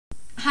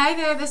Hi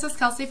there, this is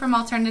Kelsey from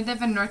Alternative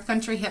and North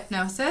Country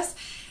Hypnosis,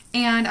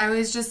 and I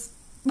was just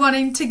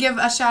wanting to give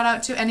a shout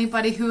out to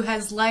anybody who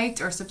has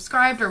liked or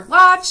subscribed or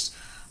watched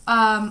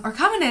or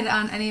commented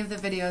on any of the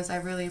videos. I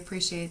really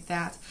appreciate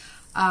that.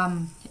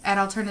 At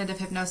Alternative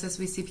Hypnosis,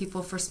 we see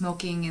people for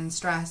smoking and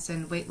stress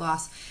and weight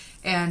loss,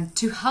 and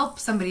to help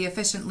somebody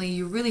efficiently,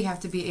 you really have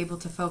to be able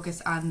to focus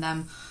on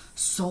them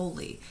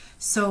solely.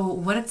 So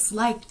what it's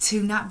like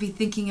to not be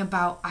thinking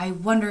about, I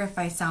wonder if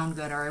I sound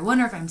good, or I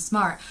wonder if I'm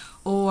smart,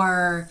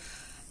 or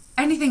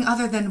anything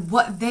other than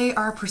what they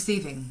are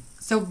perceiving.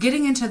 So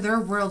getting into their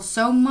world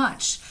so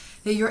much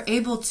that you're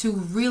able to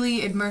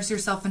really immerse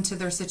yourself into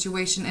their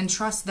situation and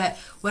trust that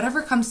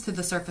whatever comes to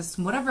the surface,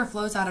 whatever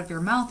flows out of your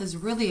mouth is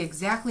really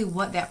exactly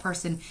what that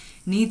person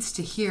needs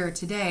to hear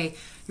today.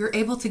 You're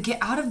able to get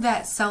out of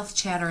that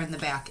self-chatter in the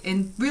back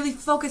and really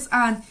focus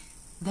on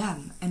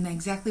them and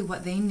exactly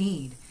what they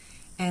need.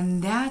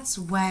 And that's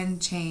when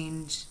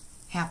change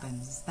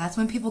happens. That's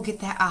when people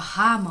get that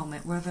aha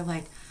moment where they're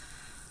like,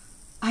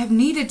 I've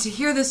needed to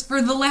hear this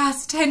for the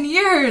last 10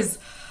 years.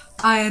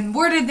 And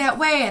worded that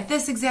way at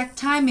this exact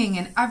timing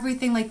and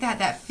everything like that.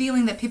 That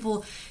feeling that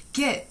people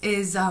get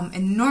is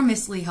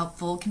enormously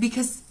helpful,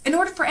 because in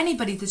order for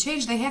anybody to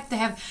change, they have to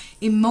have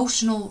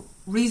emotional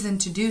reason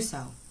to do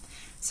so.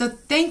 So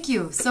thank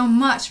you so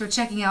much for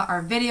checking out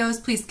our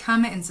videos. Please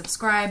comment and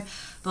subscribe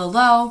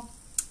below,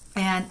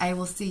 and I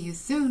will see you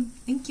soon.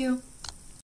 Thank you.